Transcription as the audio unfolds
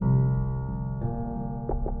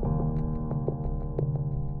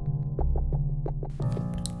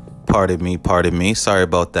Pardon me. Sorry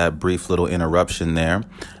about that brief little interruption there.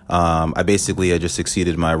 I basically just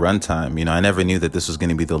exceeded my runtime. I never knew that this was going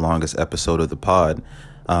to be the longest episode of the pod,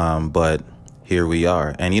 but here we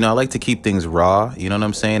are. And, I like to keep things raw, you know what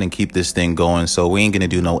I'm saying, and keep this thing going. So we ain't going to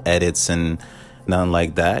do no edits and nothing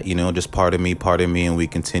like that, just pardon me, and we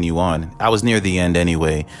continue on. I was near the end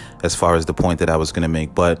anyway, as far as the point that I was going to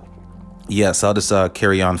make, but yes, I'll just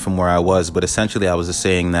carry on from where I was. But essentially, I was just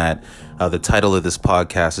saying that the title of this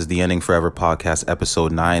podcast is the Ending Forever Podcast,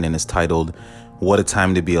 episode 9, and it's titled, What a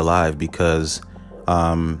Time to Be Alive, because,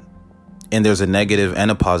 and there's a negative and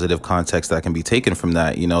a positive context that can be taken from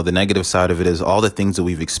that. The negative side of it is all the things that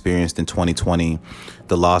we've experienced in 2020,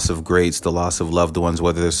 the loss of greats, the loss of loved ones,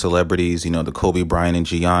 whether they're celebrities, the Kobe Bryant and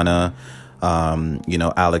Gianna,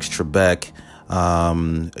 Alex Trebek,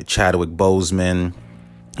 Chadwick Boseman,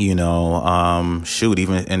 even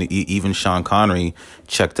Sean Connery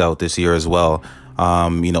checked out this year as well.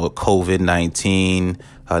 COVID-19,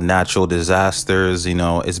 natural disasters,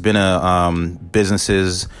 it's been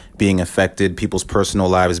businesses being affected, people's personal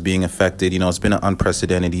lives being affected. It's been an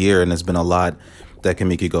unprecedented year, and there's been a lot that can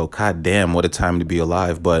make you go, God damn, what a time to be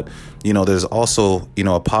alive. But, there's also,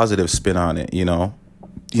 a positive spin on it,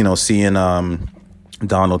 seeing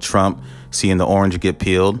Donald Trump, seeing the orange get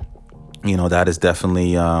peeled. That is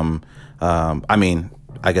definitely,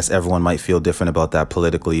 I guess everyone might feel different about that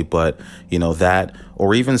politically, but, that,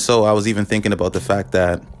 or even so, I was even thinking about the fact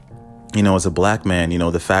that, as a black man,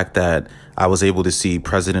 the fact that I was able to see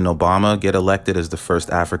President Obama get elected as the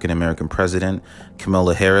first African-American president,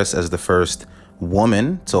 Kamala Harris as the first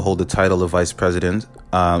woman to hold the title of vice president,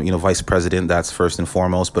 that's first and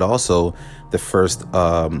foremost, but also the first,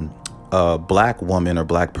 black woman or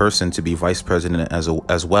black person to be vice president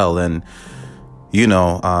as well. And,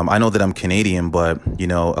 I know that I'm Canadian, but,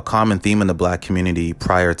 a common theme in the black community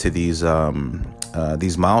prior to these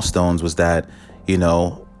milestones was that,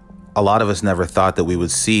 a lot of us never thought that we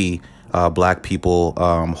would see black people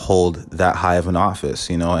hold that high of an office,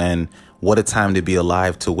 and what a time to be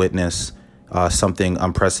alive to witness something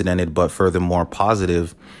unprecedented, but furthermore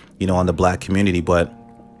positive, on the black community. But,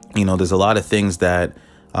 there's a lot of things that,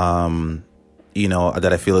 that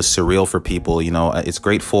I feel is surreal for people. It's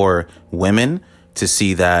great for women to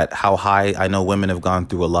see that how high. I know women have gone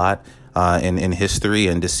through a lot in history,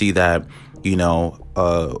 and to see that,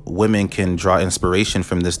 women can draw inspiration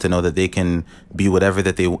from this, to know that they can be whatever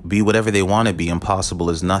they want to be. Impossible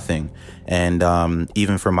is nothing. And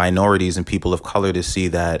even for minorities and people of color to see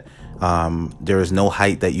that there is no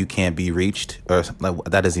height that you can't be reached, or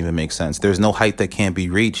that doesn't even make sense. There's no height that can't be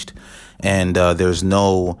reached, and there's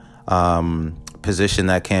no position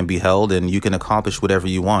that can be held, and you can accomplish whatever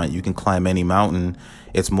you want. You can climb any mountain.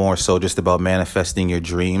 It's more so just about manifesting your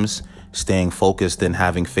dreams, staying focused, and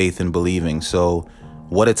having faith and believing. So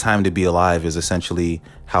what a time to be alive is essentially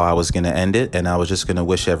how I was going to end it. And I was just going to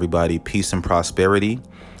wish everybody peace and prosperity,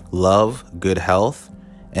 love, good health,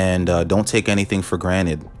 and don't take anything for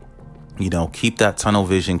granted. Keep that tunnel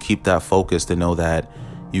vision, keep that focus to know that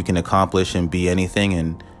you can accomplish and be anything,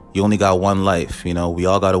 and you only got one life. We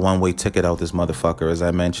all got a one-way ticket out this motherfucker, as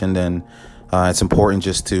I mentioned, and it's important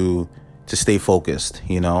just to stay focused,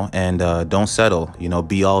 and don't settle,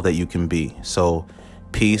 be all that you can be. So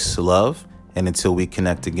peace, love, and until we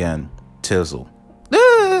connect again, Tizzle.